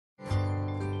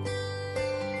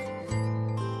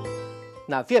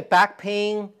Now, if you have back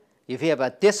pain, if you have a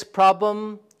disc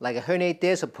problem, like a herniated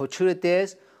disc or protruded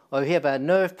disc, or if you have a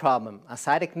nerve problem, a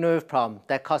sciatic nerve problem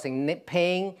that's causing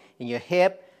pain in your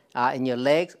hip, in your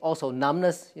legs, also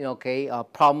numbness,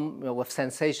 problem with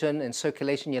sensation and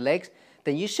circulation in your legs,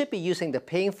 then you should be using the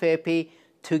pain therapy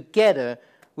together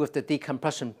with the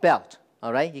decompression belt.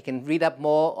 All right, you can read up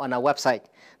more on our website.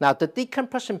 Now, the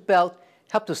decompression belt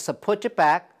helps to support your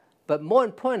back, but more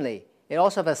importantly, it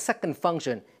also has a second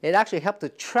function. It actually helps to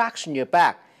traction your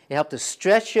back. It helps to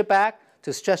stretch your back,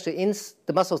 to stretch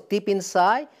the muscles deep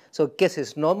inside, so it gets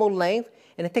its normal length,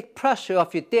 and it takes pressure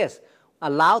off your disc.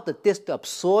 Allow the disc to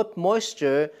absorb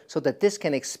moisture so the disc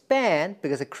can expand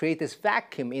because it creates this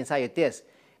vacuum inside your disc.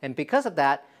 And because of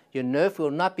that, your nerve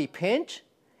will not be pinched,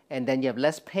 and then you have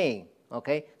less pain.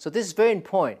 Okay, so this is very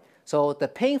important. So the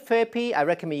pain therapy, I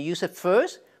recommend you use it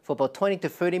first for about 20 to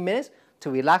 30 minutes to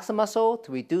relax the muscle,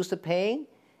 to reduce the pain.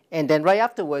 And then right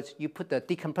afterwards, you put the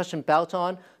decompression belt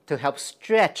on to help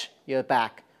stretch your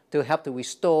back, to help to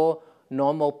restore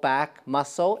normal back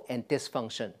muscle and disc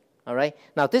function. All right.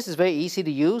 Now this is very easy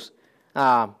to use.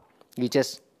 You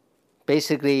just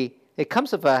basically, it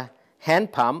comes with a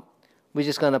hand pump. We're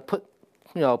just going to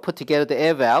put together the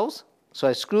air valves. So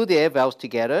I screw the air valves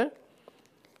together.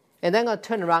 And then I'm going to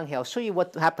turn around here. I'll show you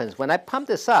what happens. When I pump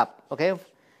this up, okay,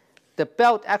 the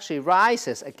belt actually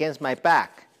rises against my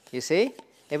back. You see?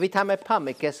 Every time I pump,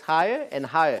 it gets higher and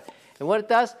higher. And what it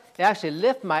does, it actually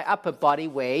lifts my upper body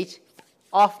weight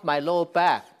off my lower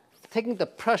back, taking the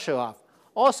pressure off.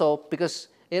 Also, because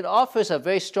it offers a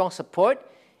very strong support,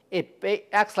 it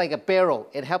acts like a barrel.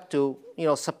 It helps to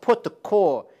support the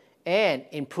core and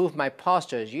improve my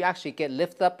posture. You actually get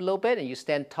lifted up a little bit and you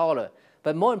stand taller.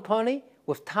 But more importantly,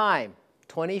 with time,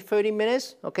 20, 30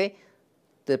 minutes, okay,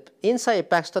 the inside your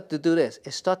back starts to do this.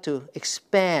 It starts to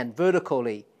expand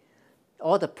vertically.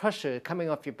 All the pressure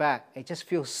coming off your back, it just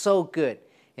feels so good.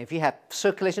 And if you have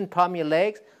circulation problem in your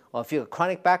legs, or if you have a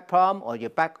chronic back problem, or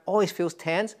your back always feels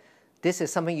tense, this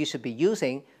is something you should be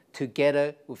using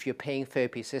together with your pain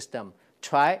therapy system.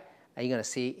 Try it, and you're going to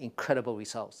see incredible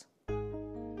results.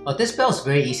 Well, this belt is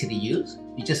very easy to use.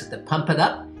 You just have to pump it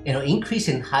up. It'll increase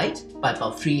in height by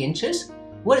about 3 inches.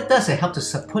 What it does, it helps to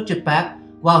support your back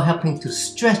while helping to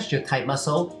stretch your tight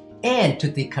muscle and to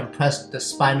decompress the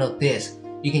spinal disc.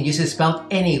 You can use this belt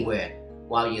anywhere.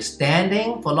 While you're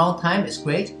standing for a long time, it's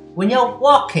great. When you're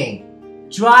walking,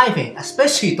 driving,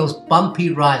 especially those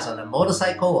bumpy rides on a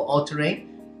motorcycle or all-terrain.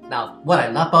 Now, what I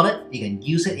love about it, you can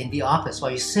use it in the office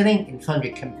while you're sitting in front of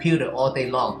your computer all day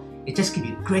long. It just gives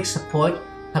you great support,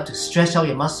 help to stretch out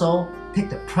your muscle, take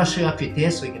the pressure off your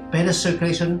disc so you get better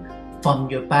circulation from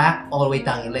your back all the way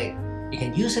down your leg. You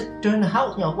can use it during the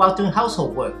house, while doing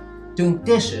household work, doing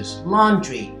dishes,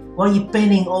 laundry, while you're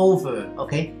bending over,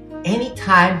 okay?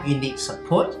 Anytime you need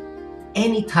support,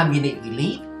 anytime you need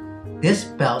relief, this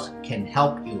belt can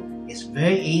help you. It's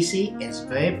very easy, it's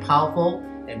very powerful,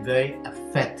 and very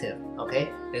effective, okay?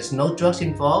 There's no drugs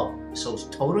involved, so it's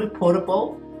totally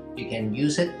portable. You can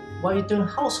use it while you're doing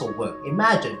household work.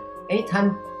 Imagine,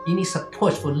 anytime you need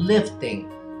support for lifting,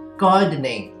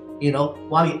 gardening,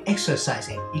 while you're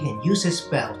exercising, you can use this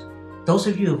belt. Those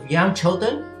of you with young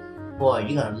children, boy,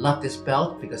 you're gonna love this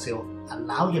belt because it will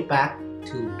allow your back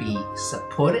to be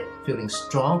supported, feeling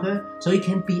stronger, so you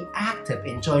can be active,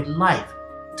 enjoy life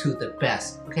to the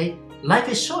best, okay? Life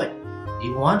is short.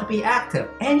 You want to be active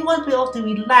and you want to be able to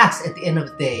relax at the end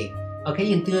of the day, okay?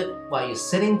 You can do it while you're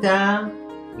sitting down,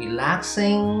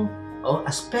 relaxing, or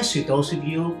especially those of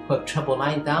you who have trouble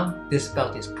lying down, this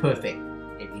belt is perfect.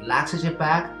 It relaxes your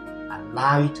back,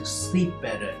 allow you to sleep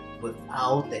better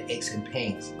without the aches and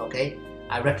pains, okay?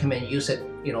 I recommend use it,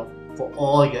 for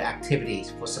all your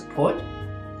activities, for support.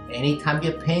 Anytime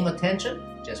you're paying attention,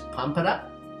 just pump it up,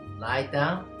 lie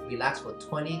down, relax for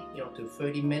 20 to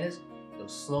 30 minutes. You'll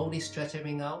slowly stretch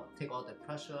everything out, take all the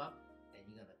pressure up.